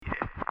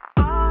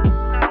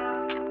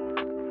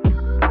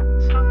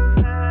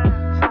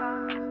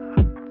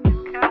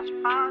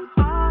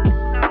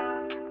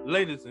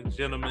ladies and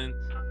gentlemen,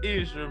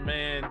 is your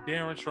man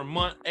Darren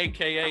Tremont,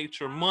 aka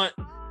Tremont,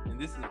 and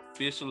this is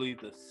officially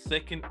the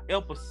second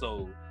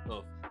episode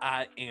of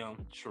I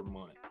Am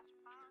Tremont.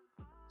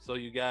 So,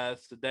 you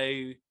guys,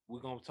 today we're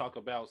gonna talk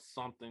about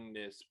something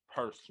that's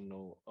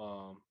personal.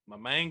 My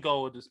main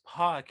goal of this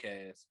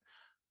podcast,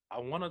 I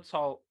want to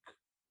talk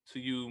to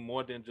you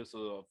more than just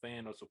a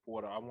fan or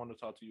supporter. I want to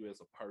talk to you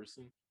as a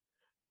person,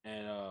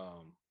 and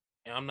um,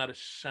 and I'm not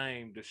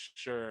ashamed to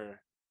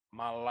share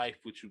my life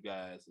with you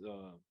guys.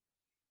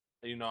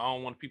 I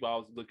don't want people to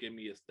always look at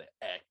me as the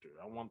actor.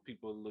 I want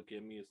people to look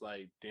at me as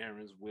like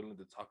Darren's willing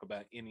to talk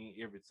about any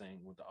and everything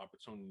when the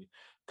opportunity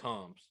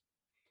comes.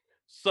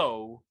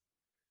 So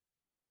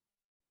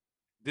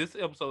this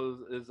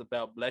episode is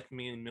about black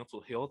men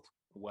mental health,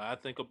 what I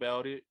think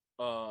about it,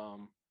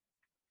 how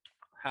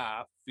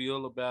I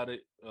feel about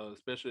it,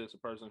 especially as a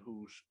person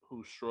who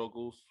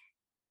struggles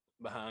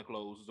behind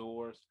closed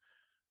doors.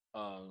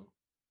 Um,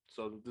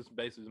 so this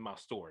basically is my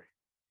story.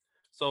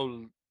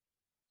 So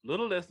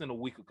little less than a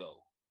week ago,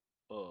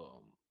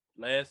 um,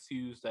 last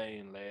Tuesday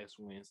and last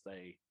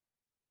Wednesday,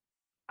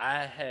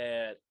 I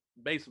had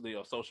basically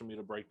a social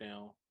media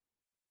breakdown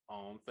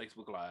on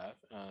Facebook Live,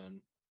 and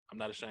I'm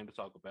not ashamed to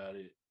talk about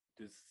it.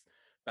 This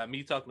by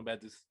me talking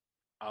about this,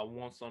 I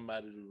want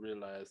somebody to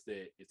realize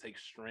that it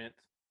takes strength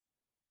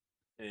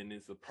and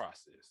it's a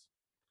process.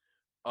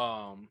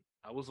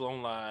 I was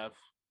on live,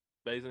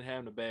 basically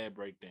having a bad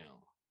breakdown,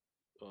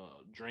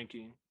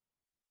 drinking,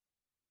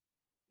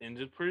 and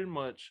just pretty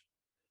much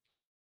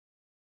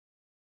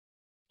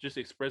just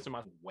expressing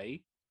my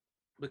way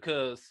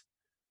because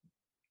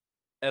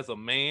as a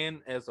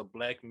man, as a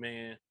black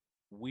man,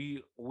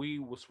 we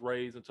was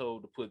raised and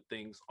told to put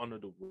things under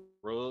the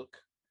rug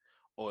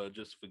or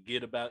just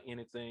forget about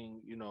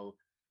anything,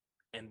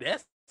 and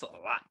that's a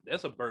lot.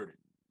 That's a burden,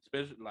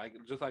 especially like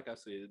just like I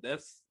said,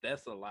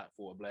 that's a lot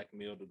for a black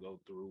male to go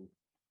through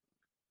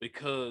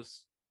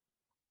because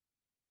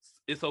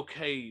it's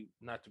okay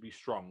not to be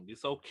strong.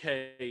 It's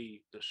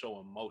okay to show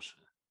emotion,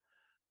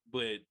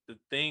 but the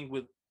thing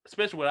with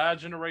especially with our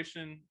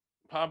generation,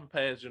 probably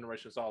past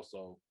generations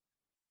also,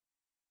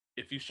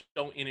 if you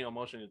show any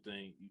emotion or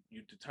thing,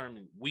 you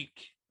determine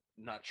weak,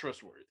 not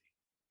trustworthy.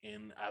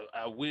 And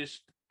I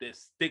wish that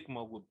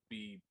stigma would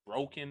be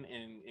broken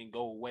and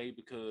go away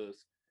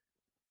because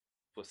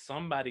for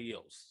somebody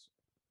else,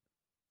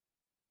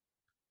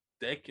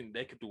 they can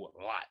do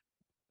a lot.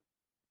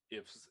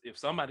 If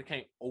somebody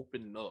can't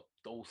open up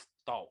those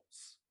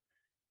thoughts,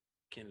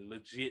 can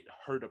legit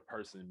hurt a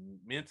person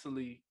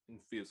mentally and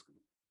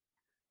physically.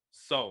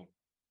 So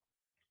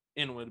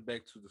anyway,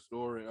 back to the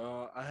story.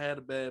 I had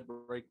a bad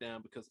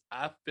breakdown because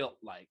I felt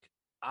like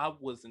I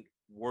wasn't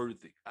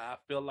worthy. I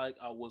felt like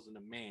I wasn't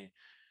a man.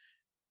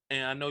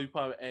 And I know you're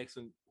probably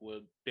asking,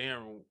 well,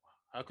 Darren,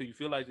 how could you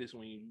feel like this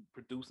when you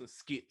producing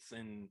skits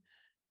and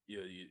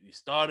you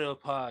started a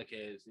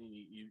podcast and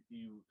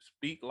you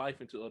speak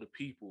life into other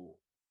people?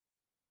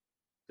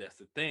 That's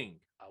the thing.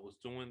 I was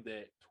doing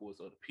that towards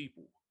other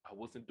people. I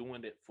wasn't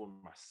doing that for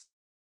myself.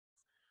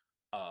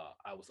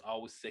 I was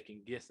always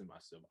second guessing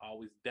myself,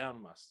 always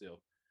doubting myself.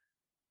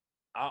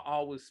 I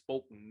always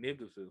spoke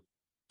negative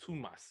to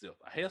myself.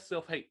 I had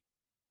self hate.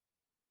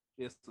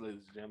 Yes,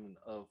 ladies and gentlemen,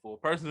 for a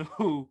person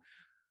who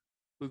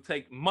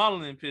take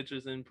modeling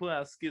pictures and put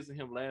out skits of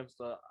him laughing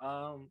stuff.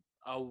 I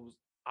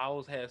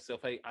always had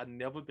self hate. I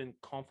never been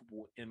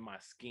comfortable in my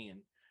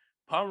skin.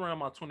 Probably around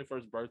my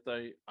 21st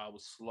birthday, I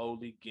was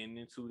slowly getting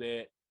into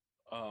that.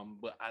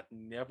 But I've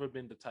never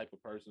been the type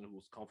of person who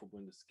was comfortable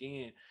in the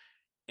skin.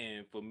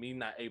 And for me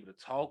not able to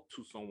talk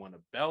to someone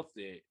about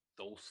that,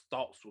 those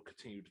thoughts will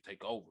continue to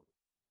take over.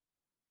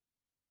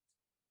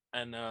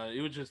 And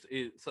it was just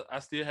it. So I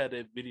still had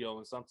that video,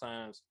 and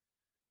sometimes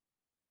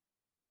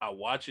I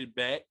watch it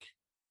back.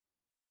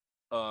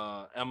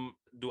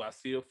 Do I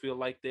still feel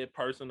like that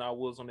person I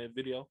was on that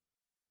video?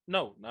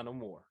 No, not no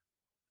more.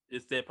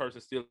 Is that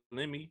person still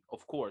in me?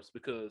 Of course,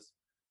 because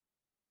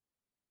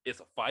it's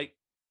a fight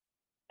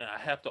and I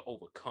have to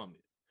overcome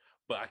it.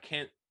 But I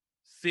can't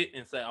sit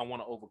and say I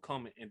want to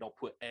overcome it and don't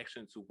put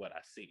action to what I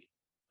see.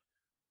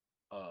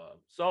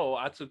 So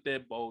I took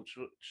that bold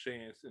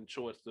chance and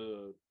choice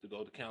to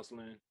go to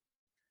counseling,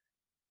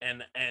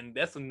 and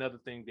that's another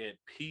thing that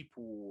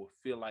people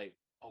feel like,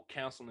 oh,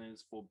 counseling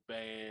is for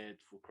bad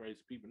for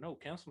crazy people. No,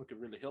 counseling can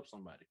really help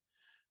somebody.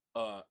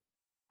 Uh,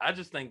 I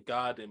just thank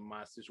God that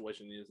my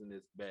situation isn't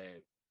as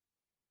bad.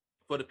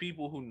 For the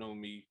people who know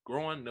me,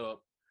 growing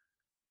up,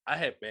 I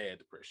had bad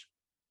depression,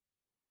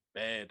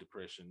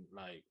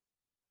 like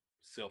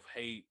self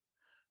hate.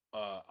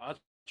 I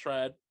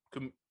tried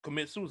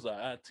commit suicide.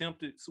 I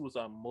attempted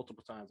suicide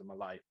multiple times in my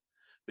life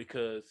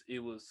because it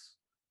was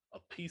a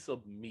piece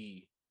of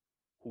me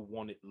who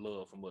wanted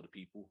love from other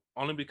people.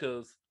 Only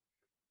because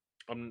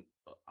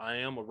I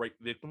am a rape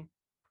victim.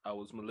 I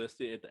was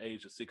molested at the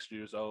age of 6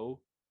 years old.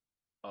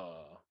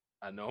 Uh,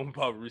 I know I'm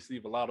probably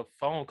receive a lot of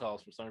phone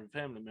calls from certain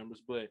family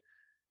members, but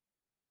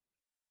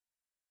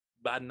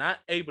by not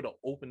able to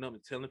open up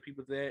and telling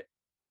people that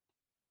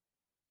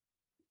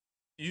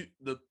you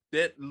the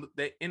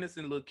that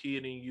innocent little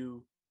kid in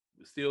you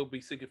still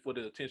be seeking for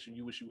the attention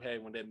you wish you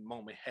had when that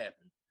moment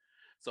happened.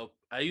 So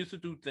I used to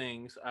do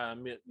things. I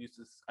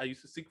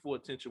used to seek for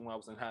attention when I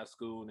was in high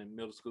school and in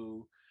middle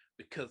school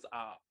because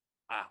I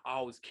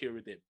always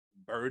carried that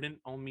burden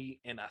on me,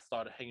 and I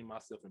started hating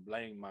myself and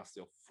blaming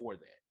myself for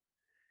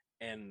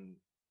that. And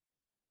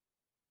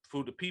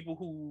for the people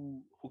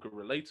who can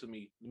relate to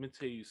me, let me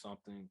tell you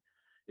something.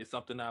 It's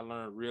something I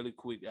learned really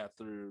quick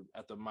after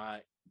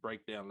my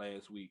breakdown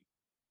last week.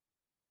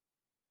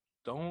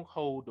 Don't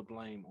hold the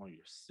blame on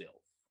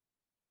yourself.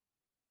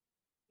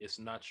 It's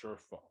not your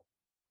fault.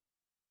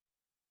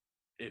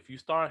 If you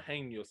start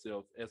hating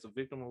yourself as a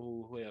victim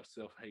who have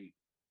self hate,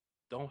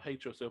 don't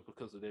hate yourself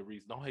because of that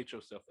reason. Don't hate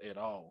yourself at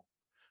all.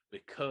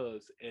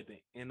 Because at the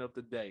end of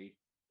the day,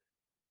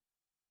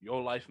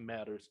 your life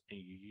matters and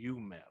you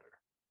matter.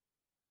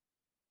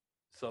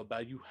 So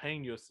by you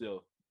hating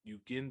yourself, you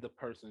getting the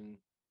person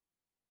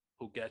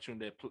who got you in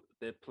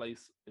that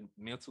place and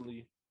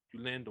mentally,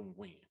 you land them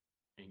win,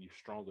 and you're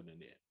stronger than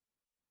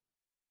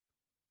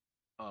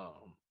that.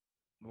 Um,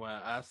 when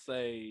I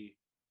say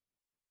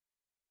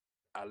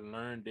I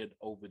learned that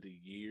over the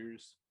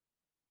years,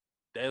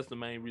 that's the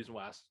main reason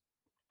why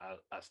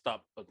I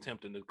stopped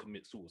attempting to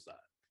commit suicide.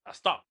 I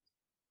stopped.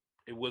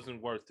 It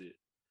wasn't worth it.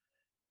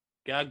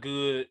 Got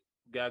good,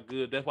 got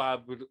good. That's why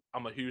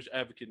I'm a huge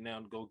advocate now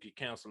to go get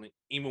counseling,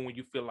 even when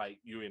you feel like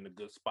you're in a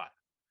good spot.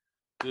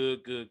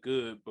 Good, good,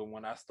 good. But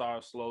when I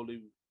start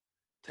slowly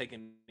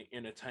taking the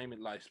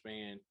entertainment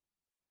lifespan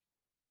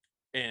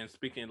and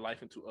speaking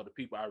life into other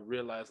people, I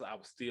realized I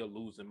was still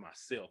losing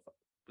myself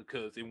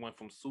because it went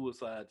from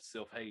suicide to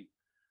self hate.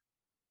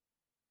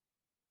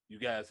 You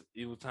guys,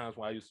 it was times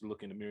where I used to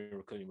look in the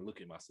mirror, couldn't even look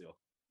at myself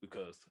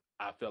because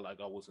I felt like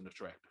I wasn't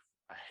attractive.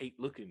 I hate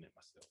looking at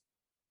myself.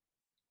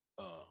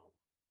 Uh,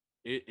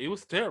 it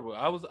was terrible.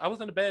 I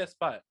was in a bad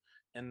spot,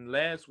 and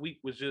last week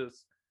was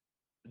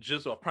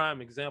just a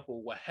prime example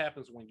of what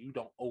happens when you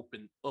don't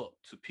open up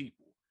to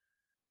people.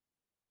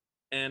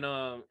 And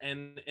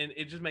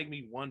it just made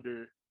me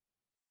wonder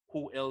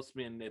who else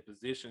been in that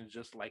position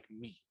just like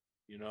me,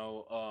 you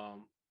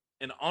know.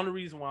 And the only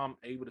reason why I'm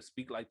able to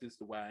speak like this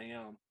the way I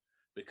am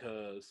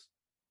because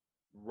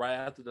right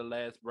after the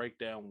last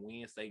breakdown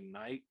Wednesday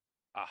night,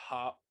 I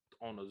hopped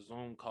on a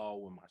Zoom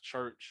call with my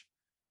church,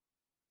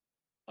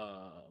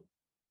 uh,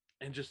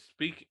 and just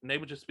speak. And they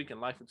were just speaking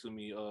life into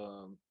me.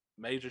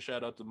 Major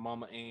shout out to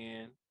Mama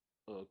Ann,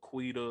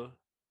 Quita,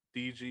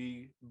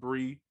 DG,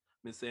 Bree,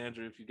 Miss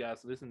Sandra. If you guys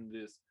listen to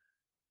this,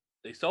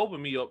 they sobered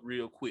me up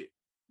real quick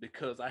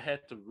because I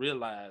had to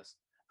realize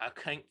I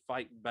can't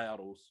fight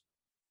battles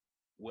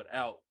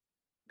without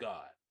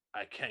God.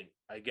 I can't.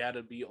 I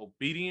gotta be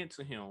obedient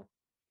to Him.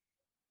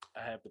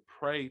 I have to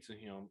pray to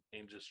Him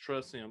and just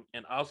trust Him.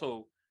 And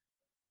also,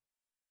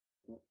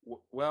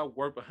 well,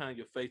 work behind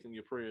your faith and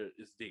your prayer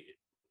is dead.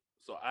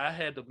 So I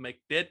had to make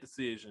that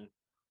decision.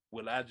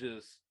 Will I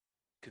just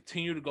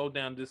continue to go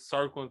down this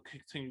circle and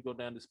continue to go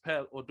down this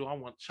path, or do I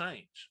want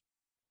change?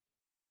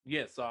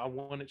 Yes, so I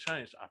wanted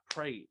change. I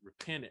prayed,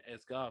 repented,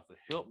 asked God for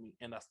help me,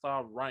 and I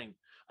started writing.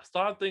 I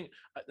started thinking,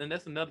 and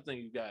that's another thing,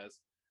 you guys.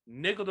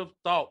 Negative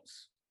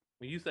thoughts.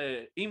 When you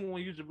say, even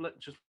when you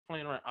just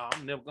playing around, "Oh,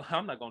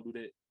 I'm not gonna do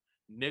that."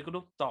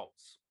 Negative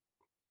thoughts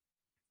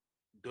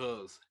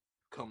does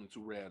come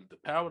into reality. The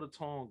power of the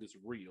tongue is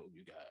real,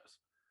 you guys.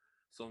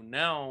 So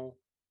now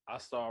I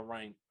start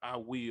writing, I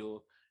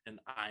will, and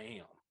I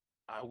am.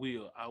 I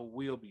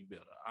will be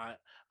better.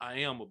 I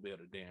am a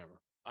better Darren.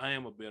 I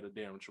am a better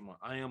Darren Tremont.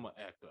 I am an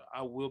actor.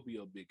 I will be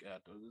a big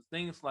actor.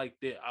 Things like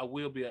that. I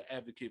will be an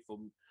advocate for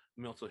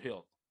mental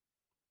health.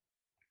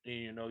 And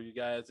you know, you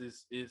guys,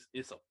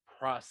 it's a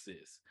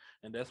process,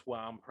 and that's why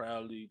I'm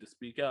proudly to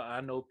speak out.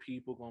 I know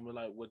people gonna be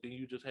like, "Well, then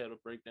you just had a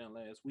breakdown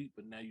last week,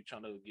 but now you're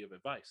trying to give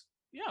advice."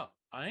 Yeah,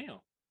 I am.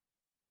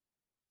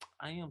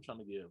 I am trying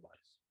to give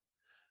advice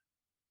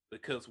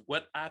because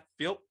what I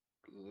felt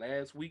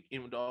last week,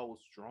 even though I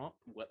was drunk,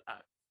 what I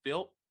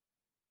felt,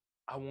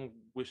 I won't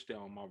wish that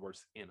on my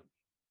worst enemy.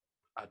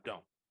 I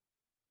don't.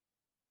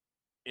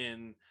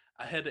 And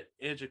I had to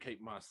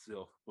educate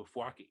myself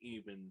before I could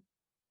even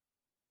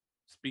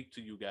speak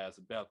to you guys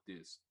about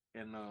this.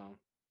 And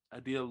I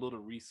did a little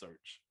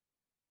research.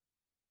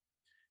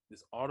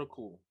 This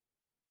article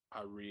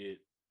I read,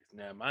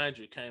 now mind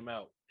you, it came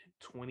out in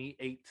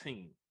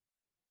 2018.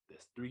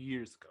 That's 3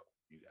 years ago,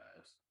 you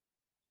guys.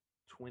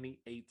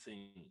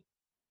 2018.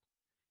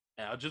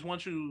 And I just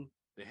want you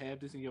to have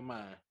this in your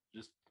mind.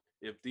 Just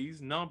if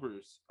these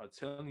numbers are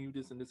telling you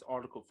this in this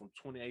article from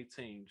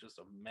 2018, just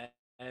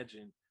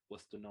imagine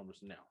what's the numbers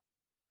now.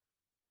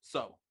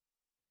 So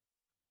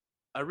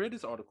I read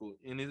this article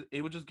and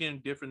it was just getting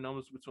different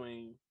numbers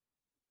between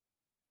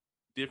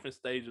different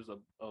stages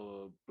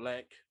of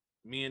black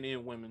men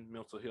and women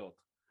mental health.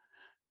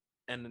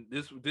 And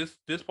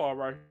this part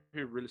right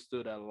here really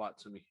stood out a lot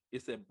to me.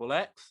 It said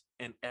blacks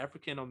and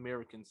African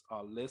Americans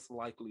are less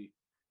likely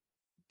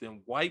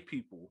than white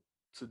people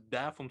to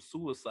die from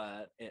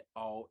suicide at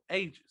all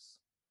ages.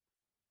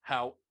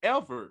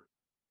 However,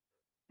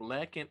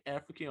 Black and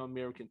African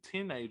American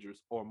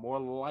teenagers are more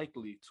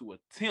likely to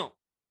attempt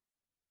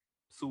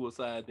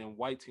suicide than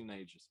white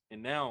teenagers.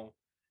 And now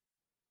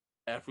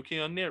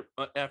African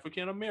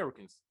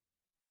Americans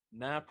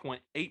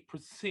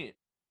 9.8%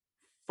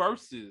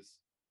 versus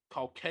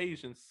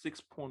Caucasian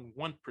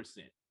 6.1%.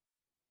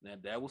 Now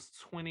that was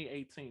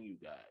 2018, you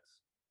guys.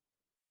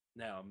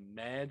 Now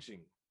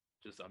imagine,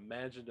 just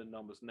imagine the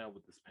numbers now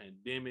with this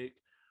pandemic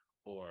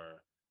or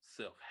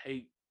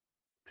self-hate.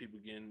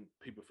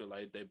 People feel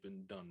like they've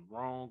been done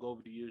wrong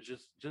over the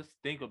years. Just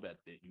think about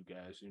that, you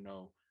guys.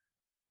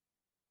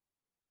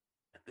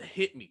 That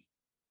hit me.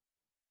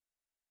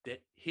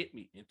 That hit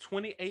me in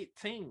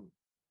 2018.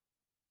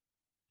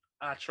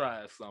 I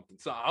tried something.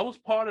 So I was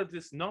part of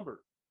this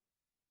number.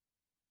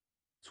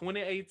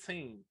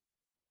 2018,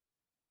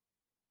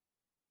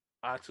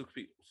 I took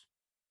pills.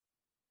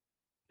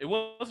 It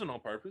wasn't on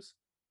purpose.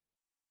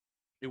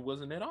 It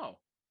wasn't at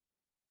all.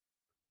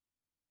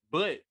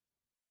 But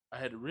I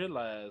had to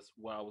realize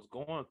what I was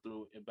going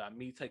through, and by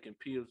me taking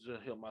pills to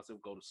help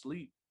myself go to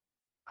sleep,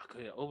 I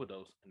could have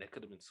overdosed, and that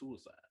could have been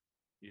suicide.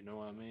 You know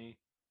what I mean?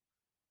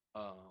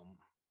 Um,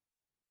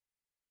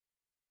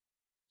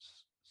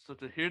 so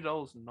to hear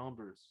those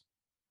numbers,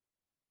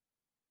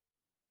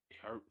 it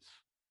hurts.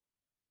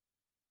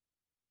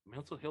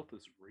 Mental health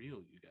is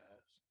real, you guys.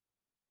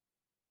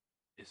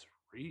 It's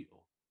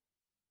real,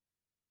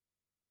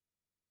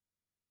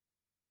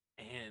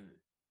 and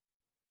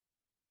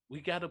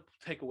we got to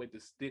take away the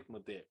stigma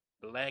that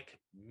black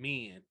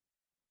men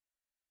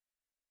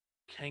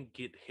can't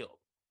get help.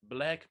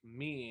 Black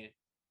men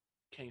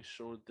can't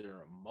show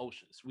their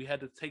emotions. We had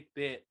to take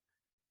that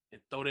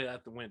and throw that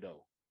out the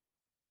window.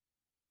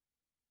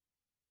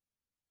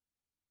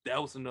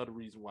 That was another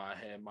reason why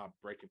I had my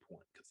breaking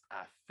point because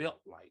I felt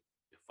like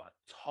if I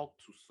talked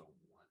to someone,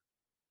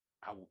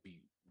 I would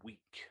be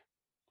weak,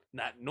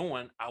 not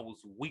knowing I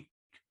was weak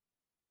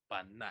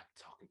by not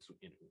talking to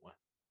anyone,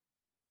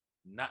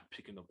 not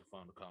picking up the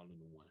phone to call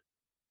anyone,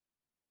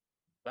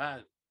 by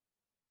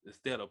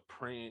instead of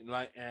praying.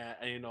 Like,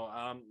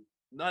 I'm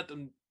not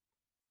to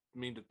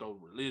mean to throw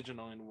religion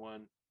on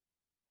anyone,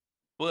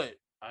 but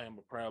I am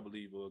a proud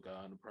believer of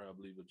God and a proud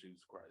believer of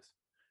Jesus Christ.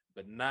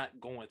 But not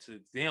going to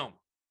them,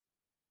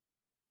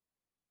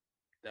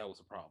 that was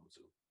a problem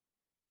too.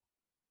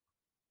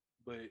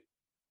 But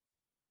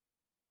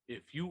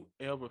if you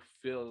ever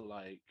feel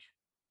like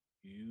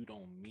you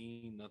don't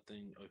mean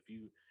nothing, or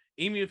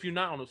even if you're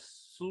not on a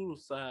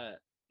suicide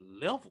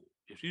level,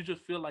 if you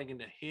just feel like in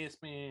the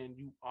headspan,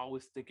 you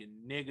always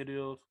thinking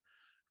negative,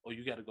 or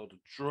you got to go to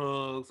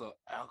drugs or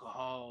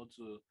alcohol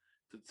to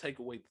take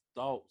away the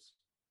thoughts,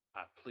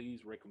 I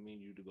please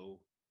recommend you to go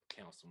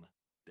counseling.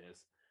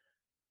 That's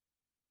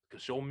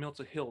because your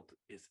mental health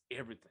is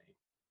everything.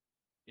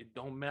 It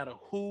don't matter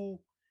who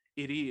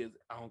it is.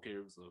 I don't care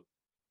if it's a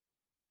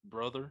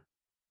brother,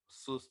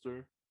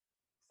 sister,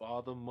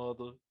 father,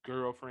 mother,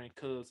 girlfriend,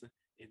 cousin.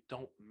 It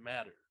don't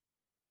matter.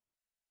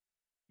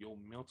 Your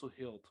mental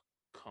health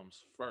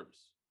comes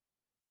first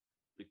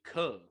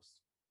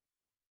because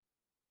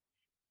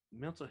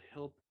mental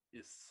health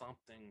is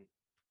something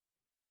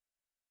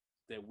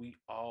that we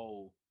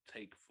all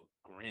take for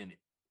granted.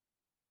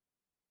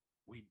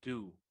 We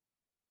do.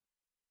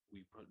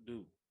 We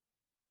do.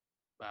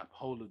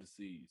 Bipolar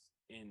disease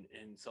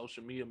and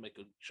social media make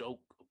a joke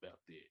about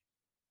that.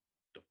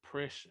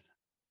 Depression,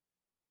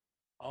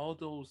 all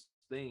those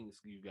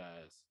things, you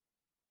guys,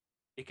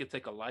 it can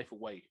take a life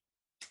away,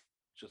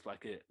 just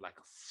like a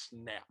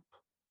snap.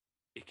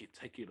 It can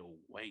take it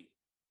away,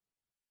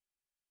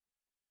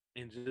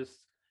 and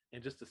just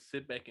to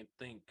sit back and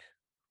think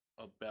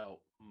about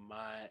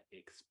my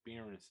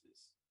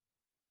experiences,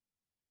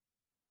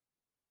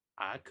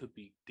 I could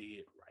be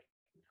dead right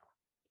now.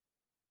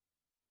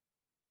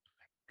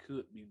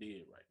 Could be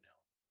dead right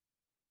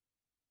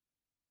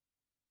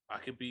now. I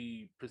could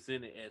be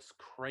presented as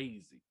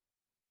crazy.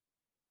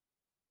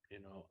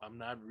 I'm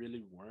not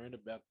really worried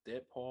about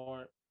that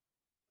part,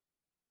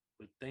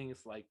 but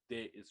things like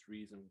that is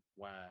reason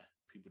why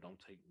people don't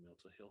take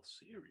mental health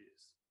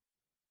serious.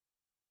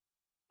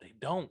 They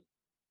don't.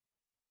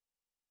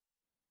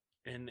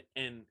 And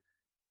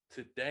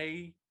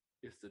today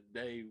is the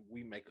day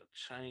we make a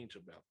change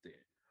about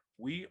that.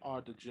 We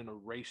are the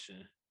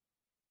generation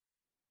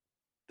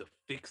to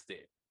fix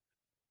that.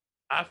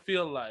 I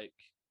feel like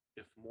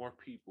if more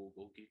people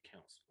go get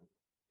counseling,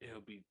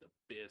 it'll be the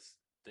best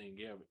thing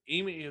ever.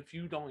 Even if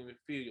you don't even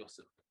feel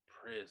yourself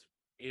depressed,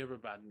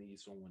 everybody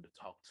needs someone to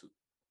talk to.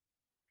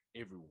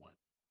 Everyone.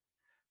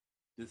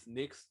 This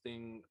next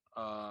thing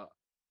I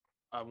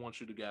want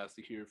you to guys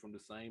to hear from the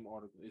same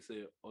article. It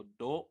said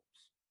adult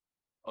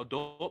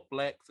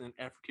blacks and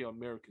African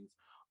Americans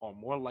are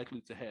more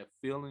likely to have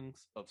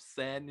feelings of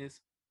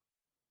sadness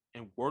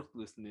and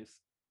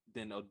worthlessness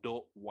than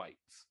adult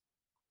whites.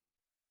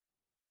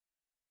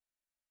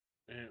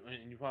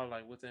 And you're probably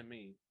like, what's that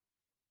mean?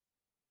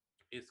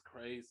 It's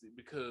crazy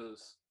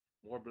because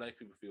more black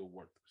people feel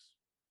worthless.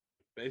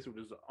 Basically,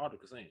 there's an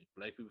article saying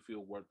black people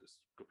feel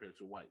worthless compared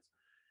to whites.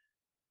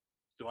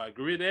 Do I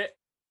agree with that?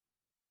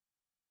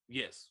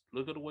 Yes.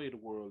 Look at the way the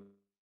world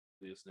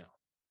is now.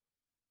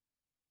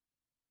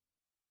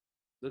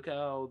 Look at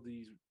all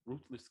these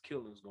ruthless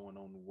killings going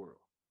on in the world.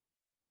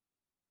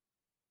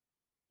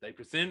 They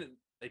present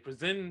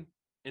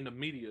in the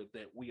media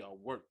that we are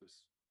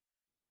worthless.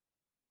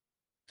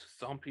 To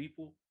some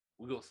people,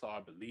 we're gonna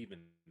start believing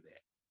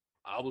that.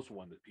 I was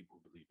one of the people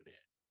who believe in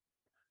that.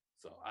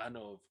 So I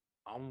know if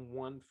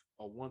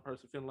one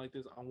person feeling like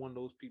this, I'm one of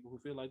those people who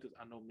feel like this.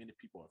 I know many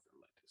people are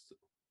feeling like this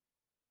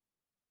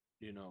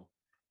too. You know,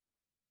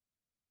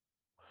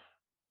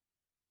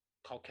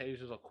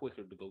 Caucasians are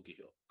quicker to go get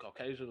help.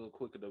 Caucasians are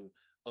quicker to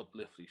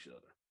uplift each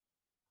other.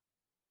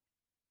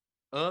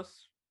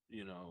 Us,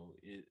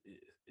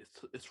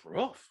 it's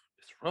rough.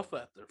 It's rough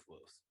out there for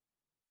us.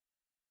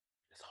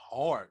 It's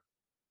hard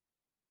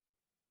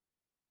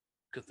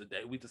because the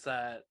day we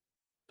decide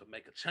to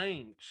make a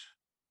change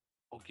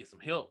or get some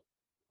help,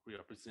 we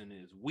are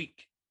presented as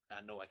weak.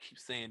 I know I keep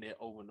saying that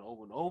over and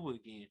over and over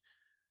again,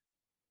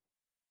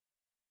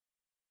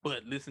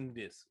 but listen to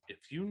this.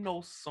 If you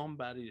know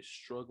somebody is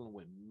struggling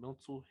with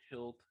mental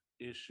health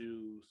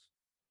issues,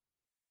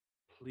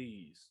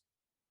 please,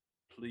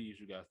 please,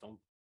 you guys don't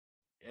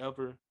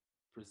ever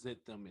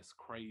present them as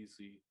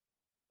crazy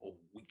or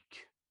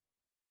weak.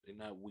 They're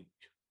not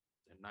weak.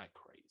 They're not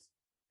crazy.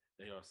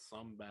 They are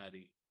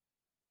somebody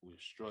who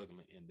is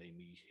struggling and they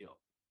need help.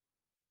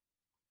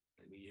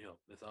 They need help.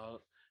 That's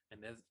all.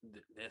 And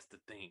that's the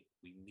thing.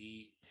 We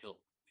need help.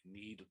 We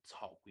need to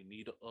talk. We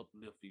need to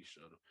uplift each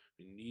other.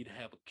 We need to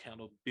have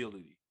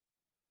accountability.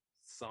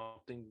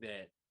 Something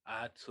that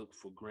I took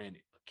for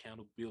granted.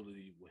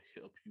 Accountability will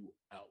help you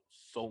out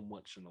so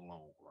much in the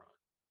long run.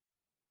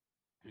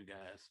 You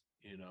guys,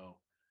 and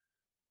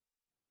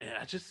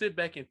I just sit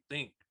back and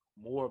think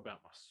more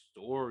about my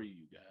story,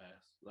 you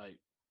guys. Like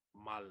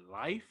my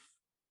life.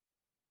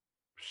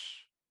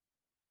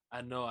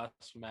 I know I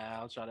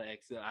smile, try to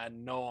exit. I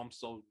know I'm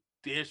so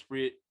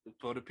desperate.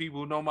 For the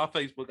people who know my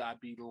Facebook, I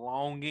be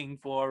longing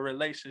for a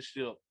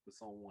relationship with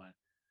someone.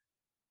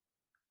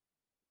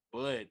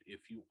 But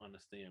if you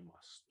understand my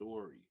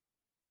story,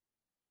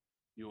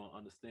 you will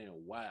understand,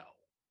 wow,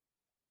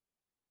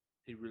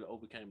 he really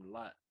overcame a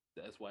lot.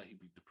 That's why he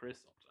be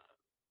depressed sometimes.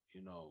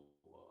 You know,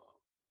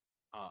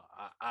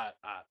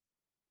 I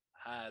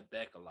hide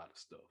back a lot of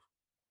stuff.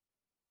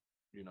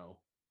 You know,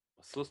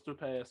 my sister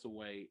passed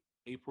away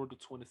April the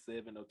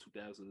 27th of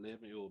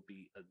 2011. It will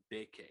be a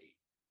decade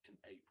in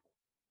April.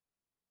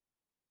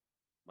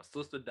 My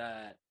sister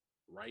died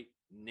right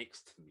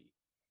next to me.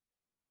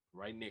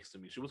 Right next to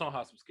me. She was on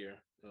hospice care.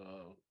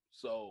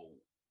 So,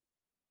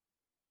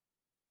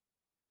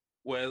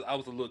 well, I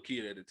was a little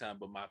kid at the time,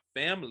 but my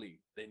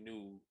family, they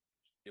knew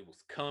it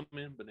was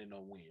coming, but they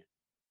know when.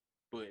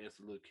 But as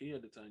a little kid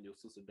at the time, your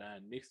sister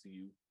dying next to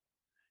you,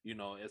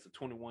 as a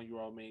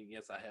 21-year-old man,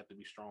 yes, I have to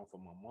be strong for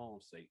my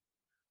mom's sake.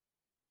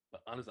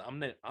 But honestly,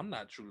 I'm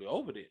not truly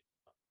over that.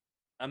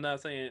 I'm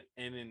not saying,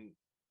 and then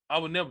I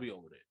would never be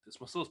over that.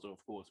 It's my sister,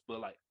 of course, but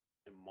like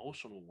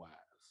emotional wise,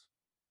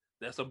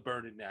 that's a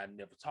burden that I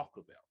never talk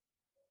about.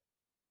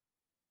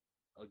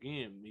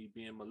 Again, me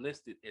being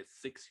molested at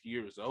 6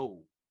 years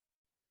old.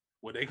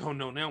 What they gonna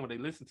know now when they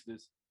listen to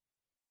this?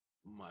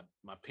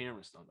 My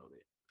parents don't know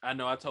that. I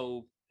know I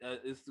told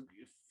it's a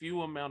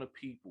few amount of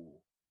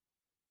people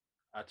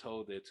I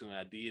told that to, and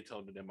I did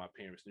told them that my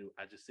parents knew.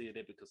 I just said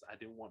that because I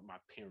didn't want my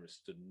parents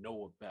to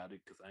know about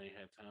it because I ain't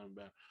have time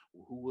about,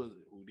 well, who was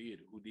it, who did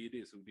it, who did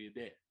this, who did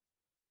that.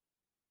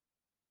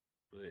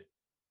 But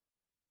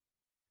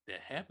that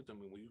happened to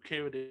me when you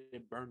carry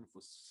that burden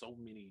for so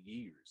many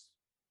years.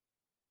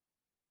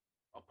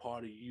 A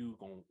part of you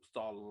gonna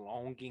start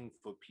longing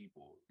for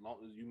people.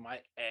 You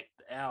might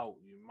act out.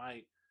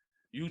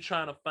 You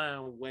trying to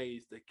find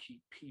ways to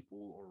keep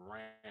people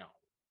around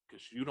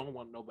because you don't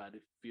want nobody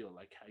to feel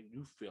like how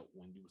you felt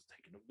when you was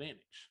taken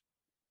advantage.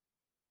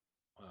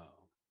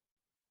 Uh,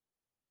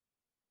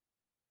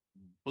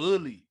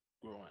 Bully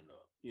growing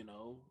up,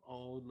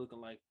 oh looking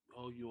like,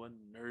 oh, you're a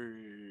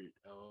nerd,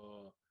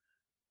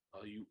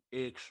 you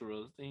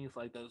extras, things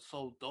like that.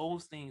 So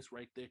those things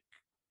right there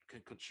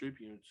can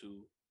contribute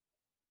to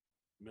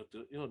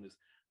mental illness.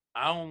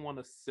 I don't want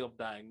to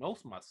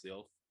self-diagnose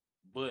myself,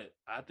 but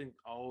I think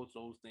all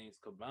those things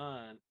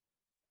combined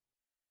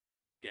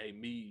gave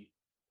me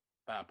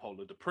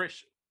bipolar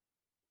depression.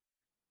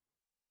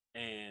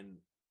 And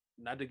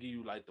not to give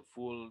you like the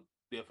full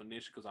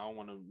definition because I don't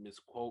want to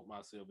misquote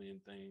myself or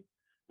anything.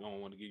 I don't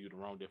want to give you the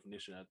wrong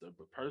definition out there.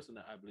 But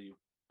personally, I believe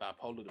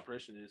bipolar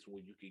depression is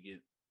when you can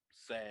get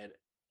sad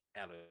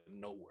out of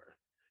nowhere.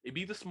 It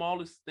be the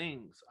smallest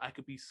things. I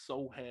could be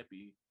so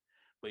happy,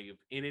 but if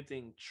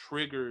anything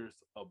triggers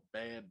a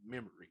bad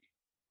memory,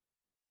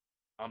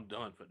 I'm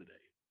done for the day.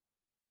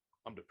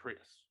 I'm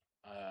depressed.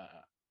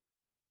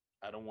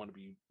 I don't want to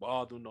be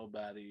bothering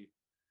nobody,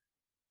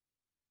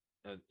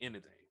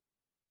 anything.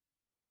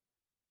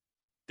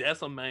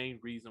 That's a main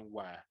reason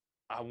why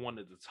I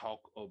wanted to talk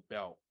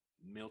about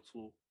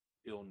mental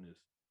illness,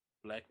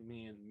 black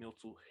men's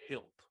mental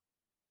health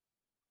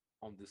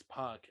on this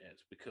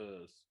podcast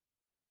because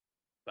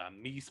by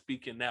me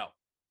speaking out,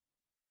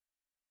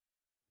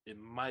 it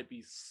might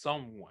be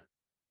someone.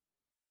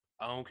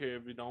 I don't care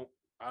if you don't.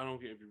 I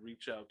don't care if you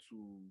reach out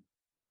to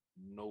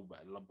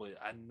nobody, but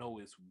I know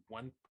it's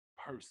one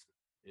person.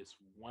 It's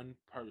one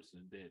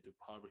person that the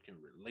probably can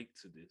relate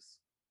to this,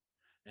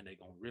 and they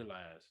gonna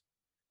realize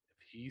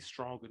if he's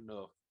strong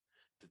enough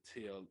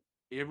to tell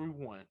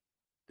everyone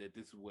that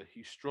this is what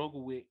he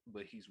struggled with,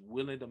 but he's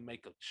willing to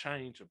make a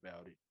change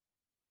about it,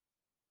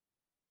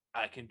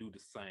 I can do the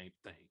same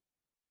thing.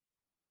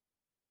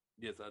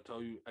 Yes, I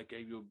told you, I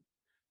gave you a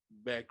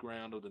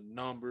background of the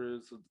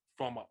numbers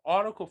from an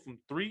article from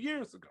 3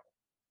 years ago.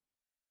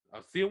 I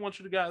still want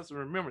you guys to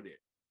remember that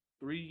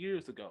 3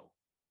 years ago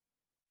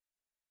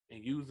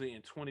and use it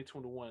in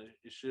 2021.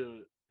 It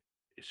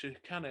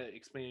should kind of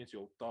expand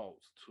your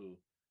thoughts to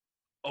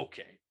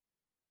okay,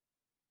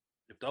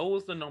 if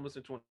those the numbers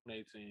in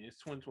 2018, it's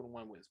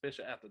 2021,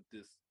 especially after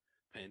this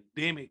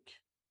pandemic.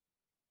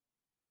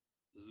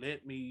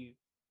 Let me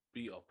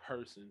be a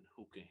person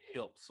who can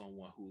help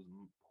someone who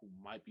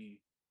might be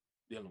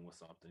dealing with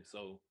something.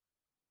 So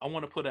I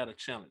want to put out a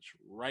challenge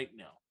right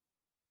now.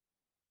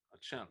 A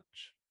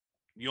challenge.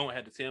 You don't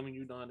have to tell me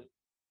you done it.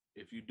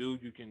 If you do,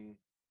 you can.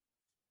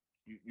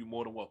 You're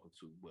more than welcome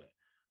to. But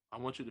I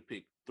want you to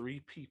pick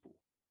three people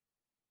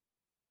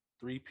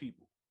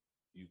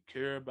you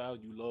care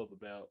about, you love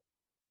about,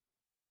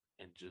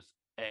 and just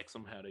ask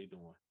them how they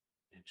doing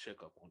and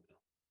check up on them.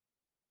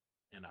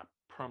 And I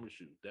promise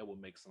you that will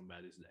make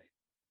somebody's day.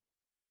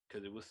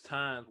 Because it was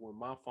times when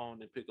my phone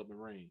didn't pick up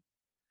and ring,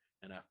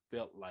 and I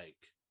felt like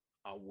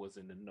I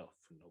wasn't enough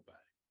for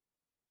nobody.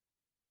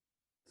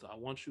 So I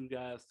want you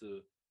guys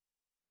to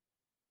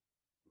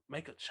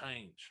make a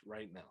change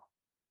right now.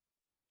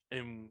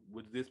 And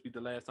would this be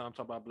the last time I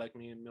talk about black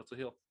men and mental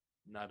health?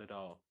 Not at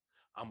all.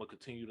 I'm gonna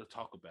continue to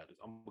talk about it.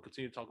 I'm gonna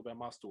continue to talk about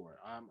my story.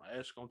 I'm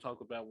actually gonna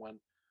talk about when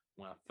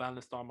I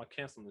finally start my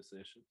counseling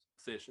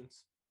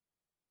sessions,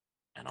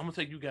 and I'm gonna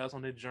take you guys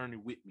on that journey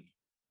with me.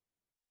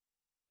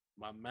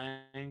 My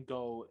main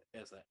goal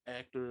as an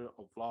actor,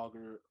 a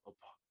vlogger,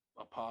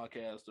 a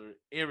podcaster,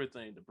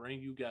 everything to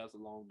bring you guys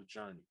along the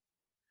journey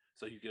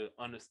so you can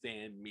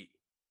understand me.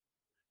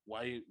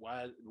 Why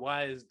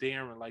is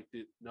Darren like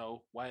this?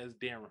 No, why is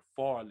Darren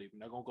Farley? We're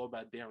not gonna go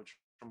by Darren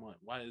Tremont.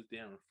 Why is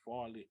Darren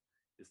Farley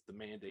is the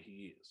man that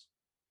he is?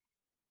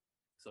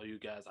 So you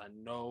guys, I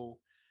know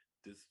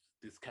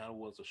this kind of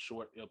was a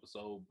short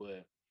episode,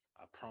 but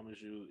I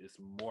promise you it's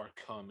more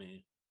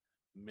coming.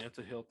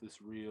 Mental health is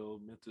real.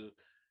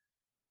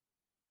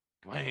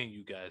 Man,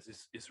 you guys,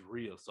 it's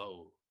real.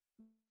 So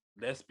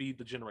let's be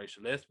the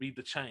generation. Let's be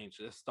the change.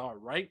 Let's start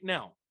right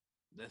now.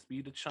 Let's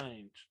be the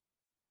change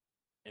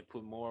and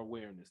put more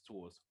awareness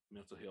towards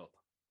mental health.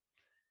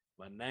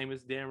 My name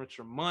is Darren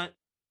Tremont.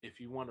 If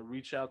you want to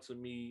reach out to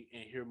me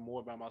and hear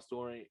more about my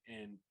story,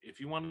 and if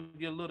you want to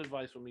get a little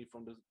advice from me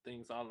from the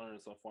things I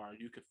learned so far,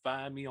 you can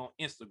find me on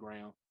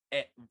Instagram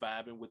at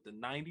Vibing with the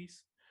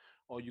 90s,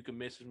 or you can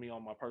message me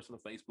on my personal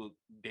Facebook,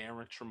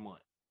 Darren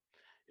Tremont.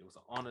 It was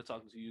an honor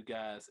talking to you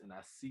guys, and I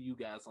see you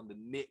guys on the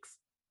next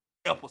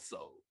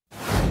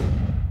episode.